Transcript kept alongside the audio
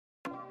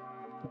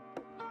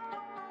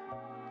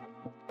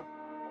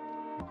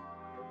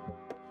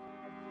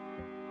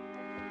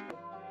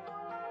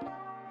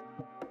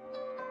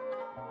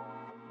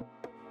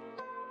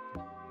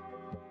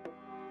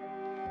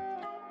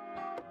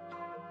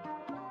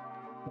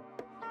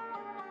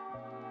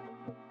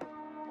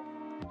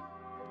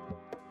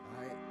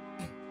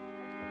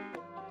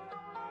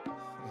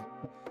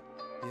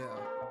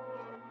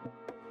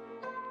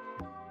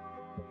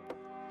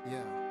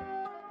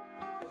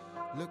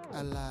look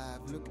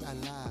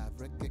alive,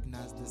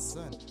 recognize the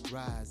sun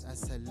rise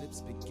as her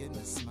lips begin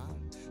to smile,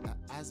 her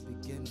eyes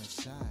begin to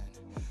shine.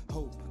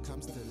 Hope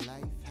comes to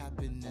life,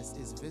 happiness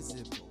is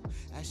visible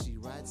as she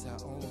rides her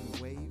own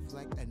wave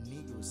like a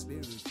Negro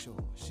spiritual.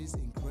 She's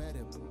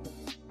incredible,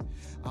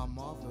 a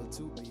marvel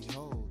to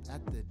behold.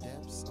 At the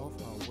depths of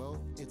her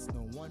wealth, it's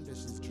no wonder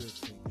she's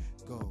dripping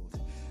gold.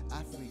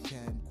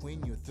 African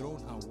queen, your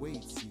throne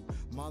awaits you.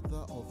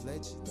 Mother of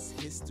legends,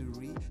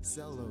 history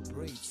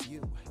celebrates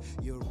you.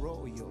 You're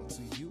royal,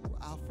 to you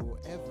I'll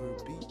forever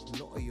be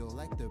loyal.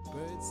 Like the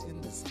birds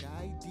in the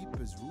sky, deep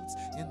as roots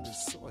in the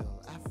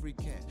soil.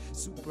 African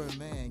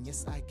Superman,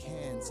 yes I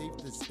can save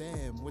this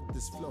dam with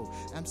this flow.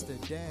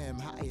 Amsterdam,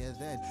 higher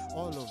than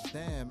all of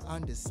them,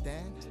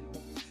 understand?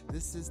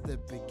 This is the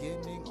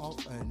beginning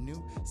of a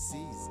new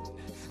season.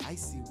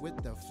 Icy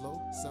with the flow,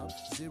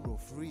 sub-zero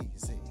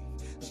freezing.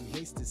 She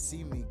hates to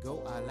see me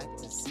go, I like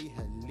to see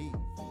her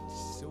leaving.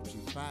 Hope she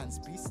finds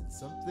peace and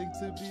something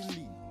to believe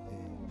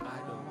in. I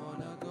don't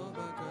wanna go,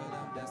 but girl,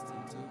 I'm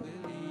destined to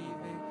believe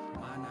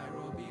in. My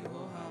Nairobi,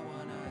 oh,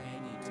 Hawana, I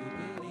need to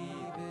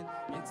believe it.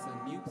 It's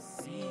a new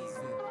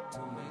season.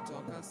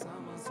 Tumetoka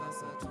sama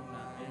sasa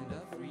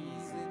tunaenda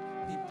freezing.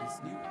 Peep this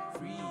new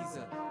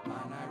freezer.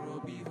 My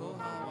Nairobi, oh,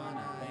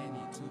 Hawana, I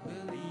need to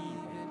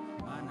believe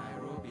it. My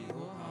Nairobi,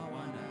 oh,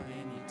 Hawana,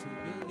 I need to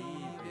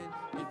believe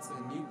it. It's a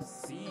new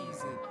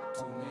season.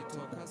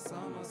 Tumetoka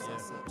sama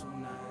sasa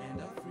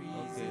tunaenda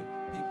freezing.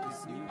 Peep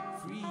this new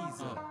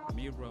freezer.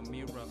 Mirror,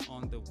 mirror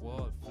on the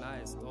wall,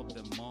 flies up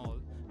the mall.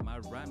 My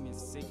rhyme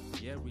is sick,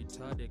 yeah,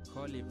 retarded,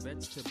 call it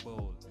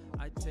vegetable.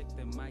 I take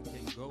the mic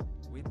and go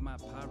with my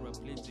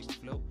paraplegic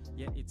flow.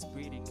 Yeah, it's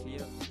pretty clear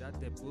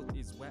that the booth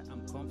is where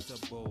I'm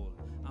comfortable.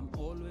 I'm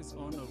always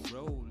on a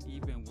roll,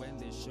 even when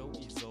the show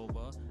is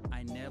over.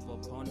 I never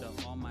ponder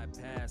on my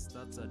past,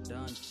 that's a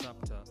done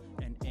chapter.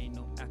 And ain't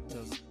no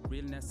actors,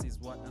 realness is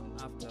what I'm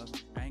after.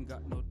 I ain't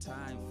got no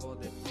time for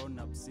the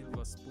grown-up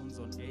silver spoons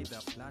on either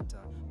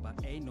platter.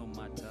 But ain't no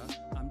matter,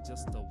 I'm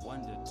just a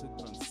wonder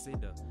to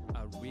consider.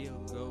 A real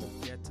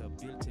go-getter,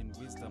 built-in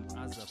wisdom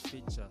as a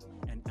feature.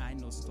 And I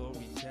know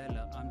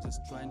storyteller, I'm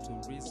just trying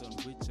to reason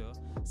with you.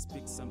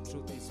 Speak some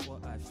truth is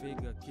what I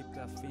figure, keep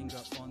that finger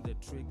on the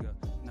trigger.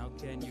 Now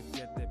can you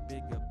get the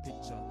bigger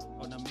picture?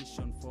 On a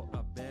mission for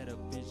a better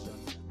vision,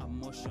 a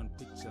motion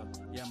picture.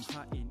 Yeah, I'm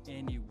hot in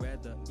any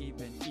weather,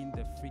 even in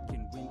the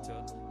freaking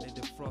winter. Let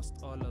the frost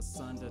all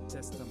asunder,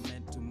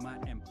 testament to my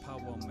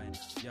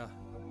empowerment. Yeah.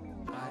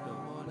 I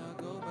don't wanna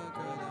go, but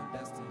girl, I'm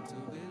destined to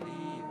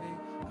believe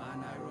it. My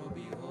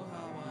Nairobi, oh,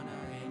 Hawana,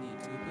 I need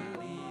to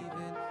believe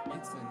it.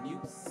 It's a new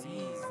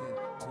season.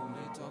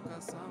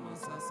 Tumetoka sama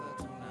sasa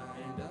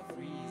tunaenda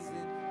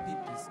freezing.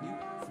 Peep this new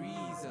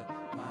freezer.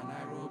 My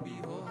Nairobi,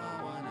 oh,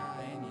 Hawana,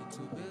 I need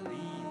to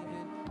believe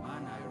it. My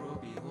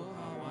Nairobi, oh,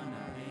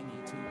 Hawana, I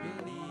need to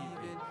believe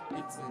it.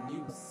 It's a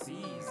new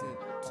season.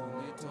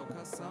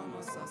 Tumetoka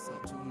sama sasa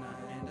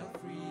tunaenda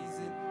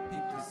freezing.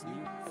 Peep this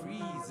new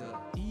freezer.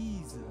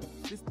 Easer.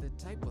 This the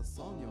type of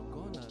song you're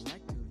gonna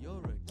like till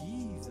you're a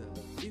geezer.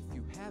 If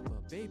you have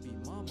a baby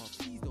mama,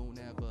 please don't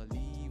ever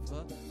leave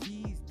her.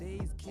 These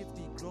days kids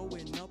be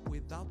growing up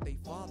without their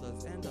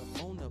fathers, and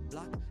up on the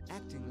block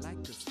acting like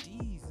a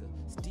steezer.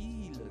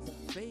 Stealers,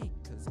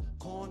 fakers,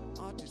 con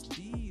artist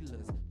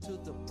dealers. To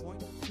the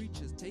point,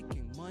 preachers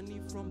taking money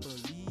from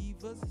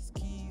believers.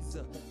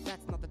 Skeezer,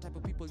 that's not the type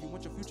of people you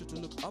want your future to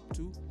look up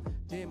to.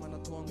 Dem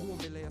anatoa nguo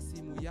mbele ya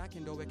simu yake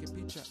ndo weke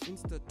picha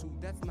insta tu.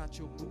 That's not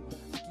your boo.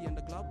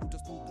 Akienda club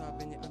utastuka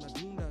venye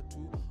anadunda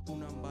tu.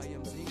 Unambaya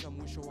mzinga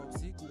mwisho wa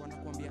usiku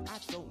anakuambia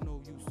I don't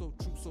know you, so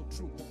true, so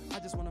true. I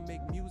just wanna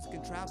make music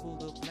and travel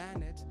the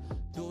planet.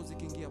 Dozi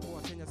kingia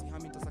poa Kenya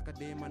sihami nitasaka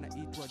dem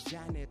anaitwa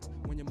Janet.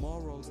 Mwenye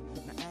morals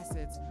na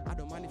assets, I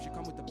don't mind if she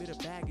come with a bit of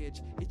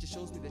baggage. It just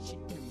shows me that she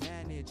can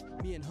manage.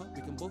 Me and her,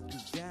 we can both do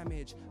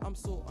damage. I'm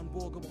so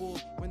unborgable.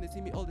 When they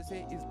see me all they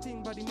say is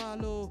ting badi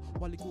malo.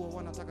 Walikuwa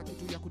wanataka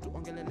kitu ya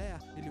kutuongelelea,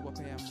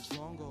 niliwapea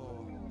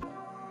mgongo.